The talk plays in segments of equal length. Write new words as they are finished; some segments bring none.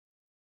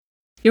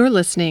You're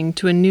listening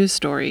to a news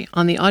story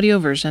on the audio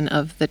version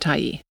of The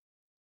Tyee.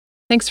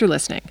 Thanks for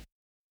listening.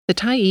 The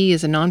Tyee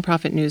is a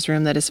nonprofit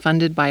newsroom that is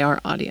funded by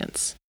our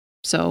audience.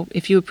 So,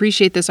 if you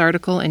appreciate this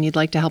article and you'd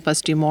like to help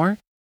us do more,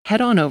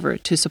 head on over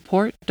to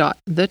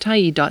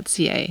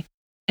support.thetyee.ca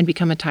and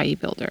become a Tyee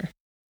builder.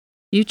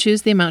 You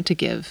choose the amount to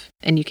give,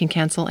 and you can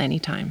cancel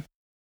anytime.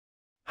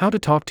 How to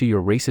Talk to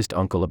Your Racist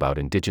Uncle About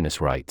Indigenous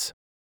Rights.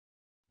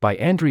 By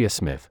Andrea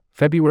Smith,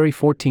 February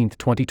 14,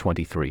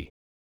 2023.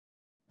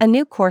 A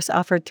new course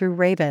offered through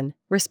Raven,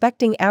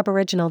 Respecting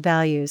Aboriginal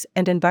Values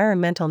and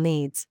Environmental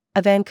Needs,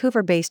 a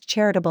Vancouver-based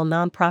charitable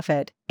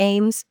nonprofit,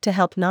 aims to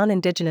help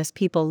non-Indigenous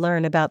people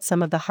learn about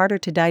some of the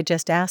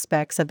harder-to-digest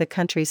aspects of the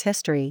country's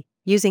history,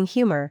 using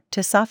humor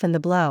to soften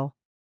the blow.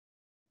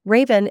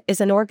 Raven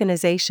is an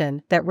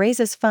organization that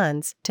raises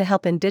funds to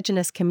help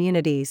Indigenous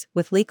communities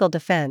with legal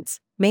defense,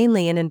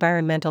 mainly in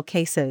environmental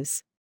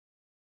cases.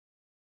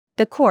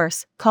 The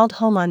course, called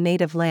Home on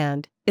Native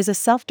Land, is a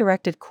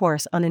self-directed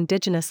course on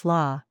Indigenous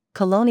law,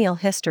 colonial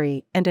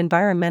history, and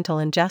environmental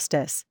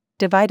injustice,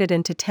 divided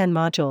into 10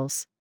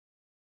 modules.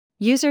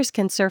 Users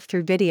can surf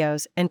through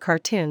videos and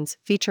cartoons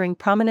featuring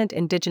prominent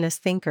Indigenous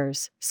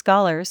thinkers,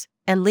 scholars,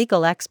 and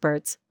legal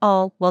experts,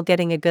 all while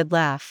getting a good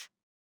laugh.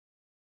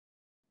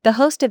 The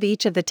host of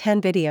each of the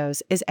 10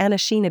 videos is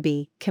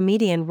Anishinaabe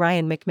comedian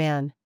Ryan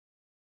McMahon.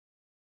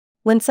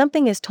 When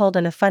something is told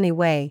in a funny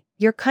way,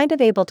 you're kind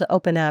of able to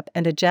open up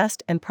and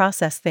adjust and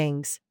process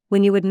things,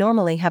 when you would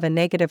normally have a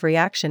negative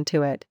reaction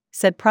to it,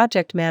 said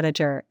project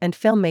manager and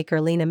filmmaker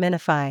Lena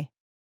Minify.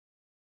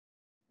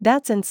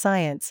 That's in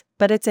science,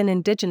 but it's in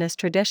Indigenous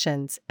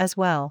traditions as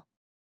well.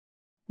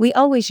 We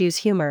always use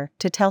humor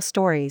to tell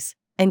stories,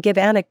 and give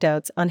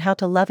anecdotes on how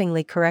to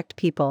lovingly correct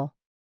people.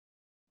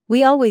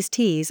 We always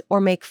tease or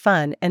make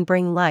fun and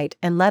bring light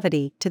and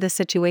levity to the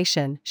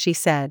situation, she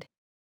said.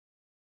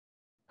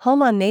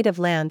 Home on Native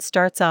Land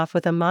starts off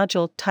with a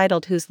module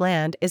titled Whose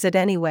Land Is It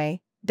Anyway?,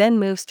 then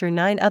moves through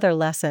 9 other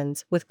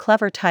lessons with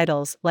clever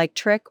titles like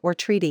Trick or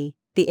Treaty,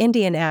 The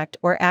Indian Act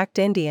or Act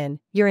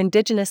Indian, Your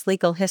Indigenous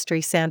Legal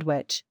History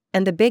Sandwich,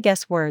 and the big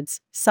S words,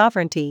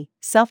 sovereignty,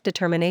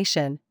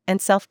 self-determination,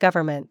 and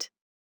self-government.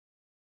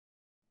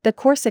 The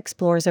course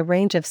explores a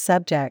range of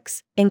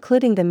subjects,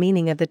 including the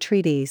meaning of the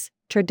treaties,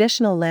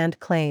 traditional land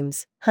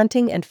claims,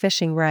 hunting and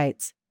fishing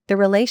rights, the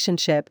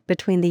relationship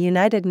between the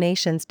United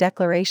Nations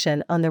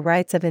Declaration on the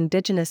Rights of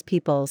Indigenous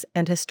Peoples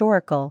and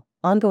historical,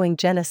 ongoing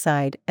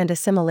genocide and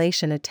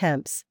assimilation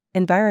attempts,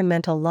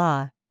 environmental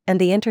law, and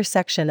the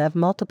intersection of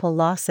multiple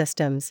law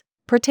systems,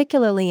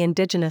 particularly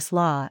Indigenous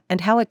law,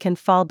 and how it can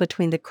fall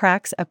between the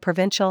cracks of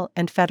provincial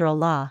and federal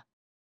law.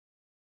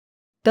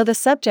 Though the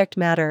subject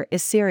matter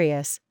is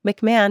serious,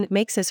 McMahon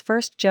makes his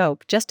first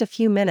joke just a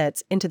few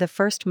minutes into the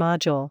first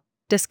module,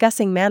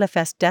 discussing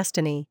manifest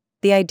destiny,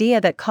 the idea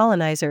that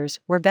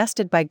colonizers were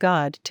vested by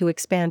God to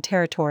expand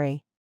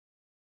territory.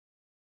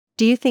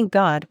 Do you think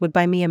God would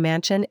buy me a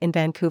mansion in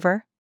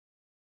Vancouver?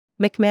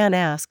 McMahon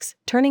asks,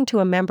 turning to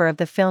a member of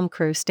the film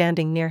crew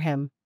standing near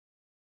him.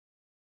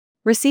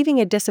 Receiving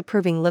a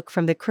disapproving look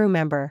from the crew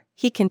member,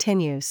 he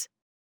continues.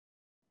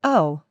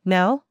 Oh,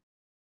 no?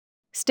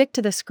 Stick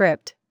to the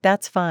script,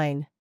 that's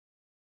fine.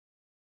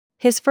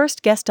 His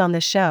first guest on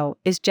the show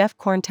is Jeff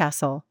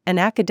Corntassel, an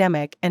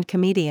academic and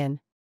comedian.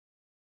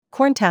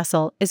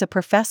 Corntassel is a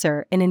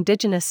professor in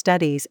Indigenous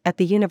Studies at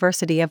the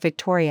University of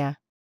Victoria.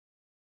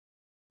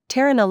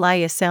 Taryn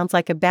Elias sounds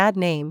like a bad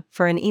name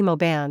for an emo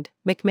band,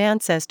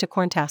 McMahon says to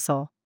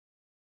Corntassel.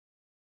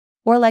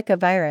 Or like a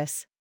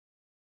virus.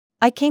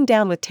 I came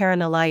down with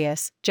Taryn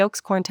Elias, jokes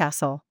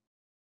Corntassel.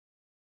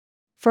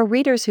 For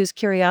readers whose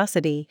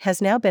curiosity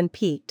has now been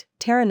piqued,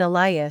 Taryn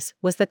Elias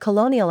was the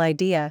colonial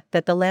idea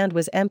that the land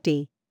was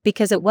empty,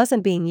 because it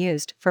wasn't being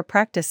used for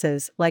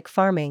practices like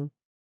farming.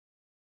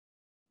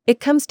 It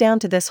comes down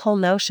to this whole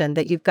notion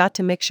that you've got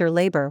to mix your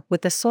labor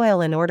with the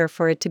soil in order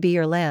for it to be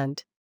your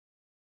land.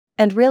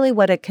 And really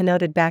what it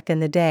connoted back in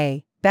the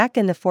day, back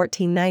in the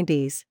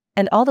 1490s,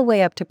 and all the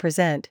way up to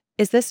present,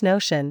 is this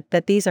notion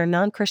that these are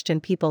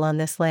non-Christian people on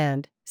this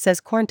land,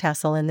 says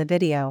Corntassel in the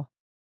video.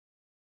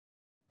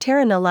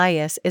 Taryn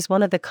Elias is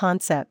one of the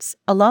concepts,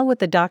 along with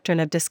the doctrine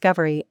of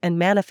discovery and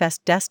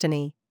manifest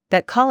destiny,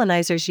 that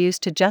colonizers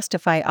used to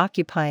justify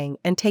occupying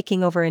and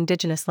taking over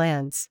Indigenous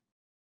lands.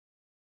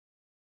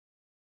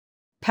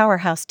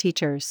 Powerhouse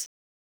teachers.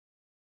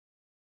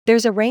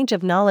 There's a range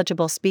of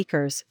knowledgeable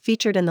speakers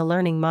featured in the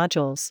learning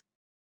modules.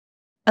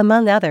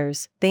 Among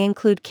others, they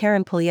include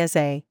Karen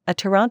Pugliese, a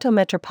Toronto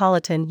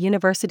Metropolitan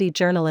University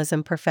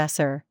journalism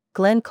professor,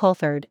 Glenn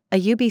Coulthard, a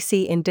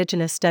UBC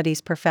Indigenous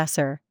Studies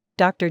professor,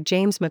 Dr.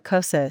 James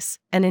Makosis,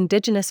 an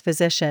Indigenous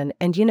physician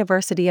and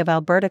University of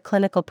Alberta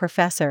clinical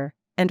professor,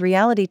 and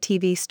reality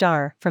TV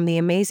star from The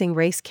Amazing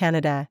Race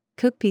Canada,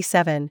 Cook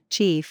 7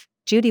 Chief,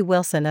 Judy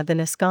Wilson of the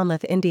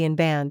Nisconlith Indian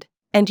Band,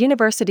 and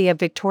University of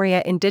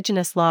Victoria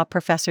Indigenous Law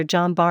Professor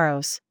John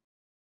Barrows.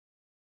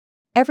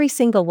 Every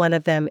single one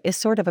of them is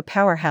sort of a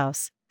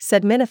powerhouse,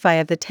 said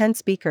Minify of the 10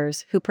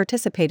 speakers who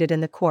participated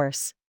in the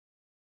course.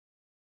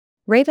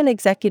 Raven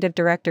Executive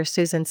Director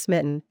Susan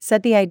Smitten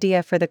said the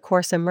idea for the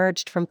course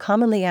emerged from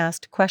commonly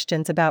asked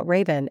questions about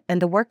Raven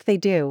and the work they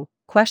do,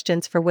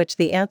 questions for which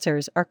the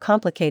answers are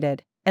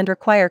complicated and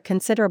require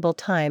considerable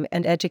time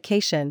and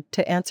education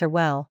to answer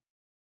well.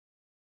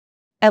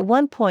 At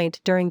one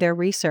point during their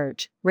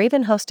research,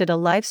 Raven hosted a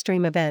live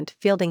stream event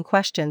fielding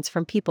questions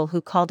from people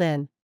who called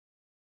in.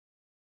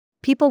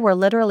 People were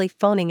literally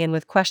phoning in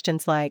with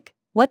questions like,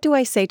 "What do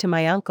I say to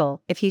my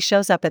uncle if he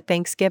shows up at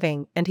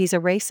Thanksgiving and he's a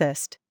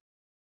racist?"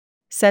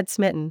 said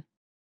Smitten.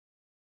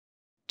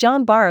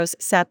 John Barrows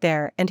sat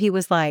there and he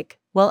was like,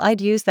 "Well, I'd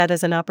use that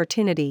as an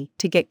opportunity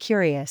to get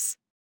curious.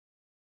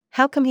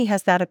 How come he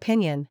has that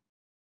opinion?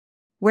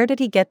 Where did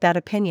he get that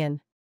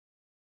opinion?"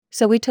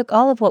 So we took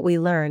all of what we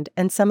learned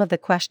and some of the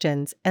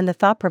questions and the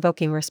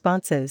thought-provoking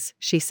responses,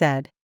 she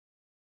said.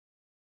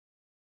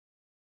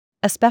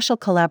 A special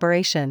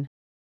collaboration.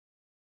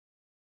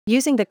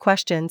 Using the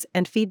questions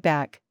and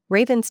feedback,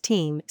 Raven's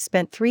team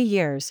spent 3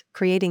 years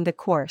creating the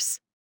course.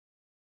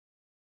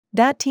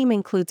 That team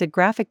includes a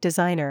graphic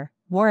designer,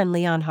 Warren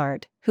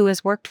Leonhardt, who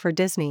has worked for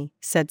Disney,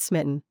 said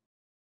Smitten.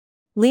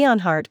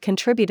 Leonhardt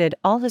contributed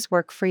all his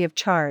work free of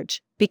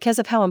charge because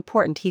of how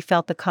important he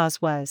felt the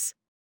cause was.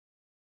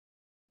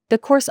 The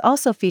course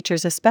also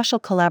features a special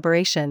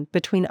collaboration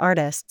between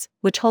artists,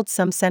 which holds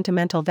some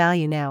sentimental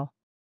value now.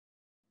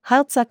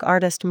 Heiltsuk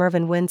artist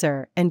Mervyn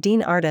Windsor and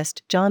Dean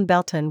artist John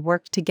Belton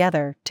worked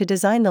together to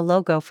design the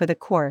logo for the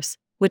course,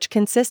 which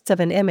consists of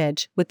an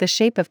image with the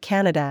shape of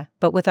Canada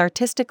but with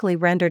artistically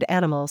rendered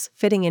animals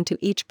fitting into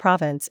each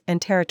province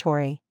and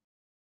territory.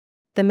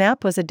 The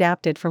map was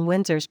adapted from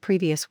Windsor's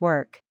previous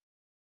work.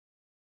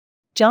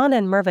 John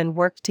and Mervyn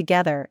worked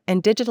together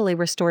and digitally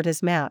restored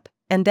his map,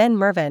 and then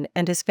Mervyn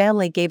and his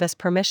family gave us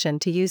permission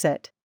to use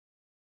it.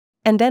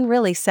 And then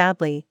really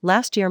sadly,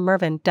 last year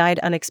Mervyn died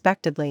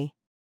unexpectedly.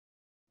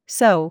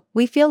 So,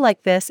 we feel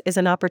like this is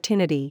an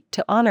opportunity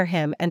to honor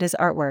him and his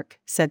artwork,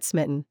 said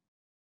Smitten.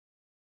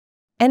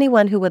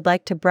 Anyone who would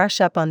like to brush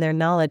up on their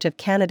knowledge of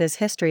Canada's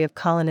history of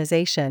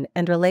colonization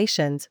and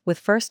relations with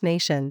First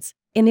Nations,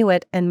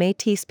 Inuit and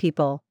Métis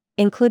people,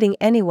 including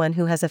anyone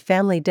who has a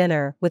family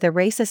dinner with a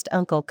racist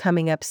uncle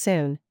coming up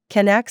soon,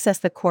 can access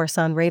the course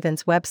on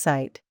Raven's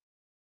website.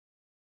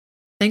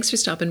 Thanks for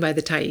stopping by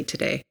the Tyee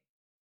today.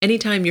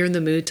 Anytime you're in the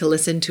mood to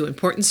listen to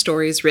important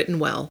stories written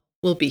well,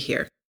 we'll be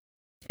here.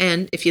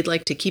 And if you'd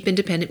like to keep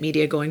independent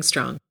media going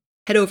strong,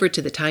 head over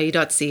to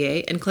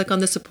thetyee.ca and click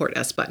on the Support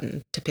Us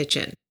button to pitch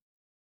in.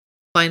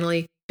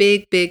 Finally,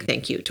 big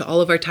thank you to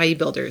all of our Tyee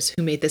builders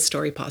who made this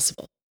story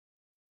possible.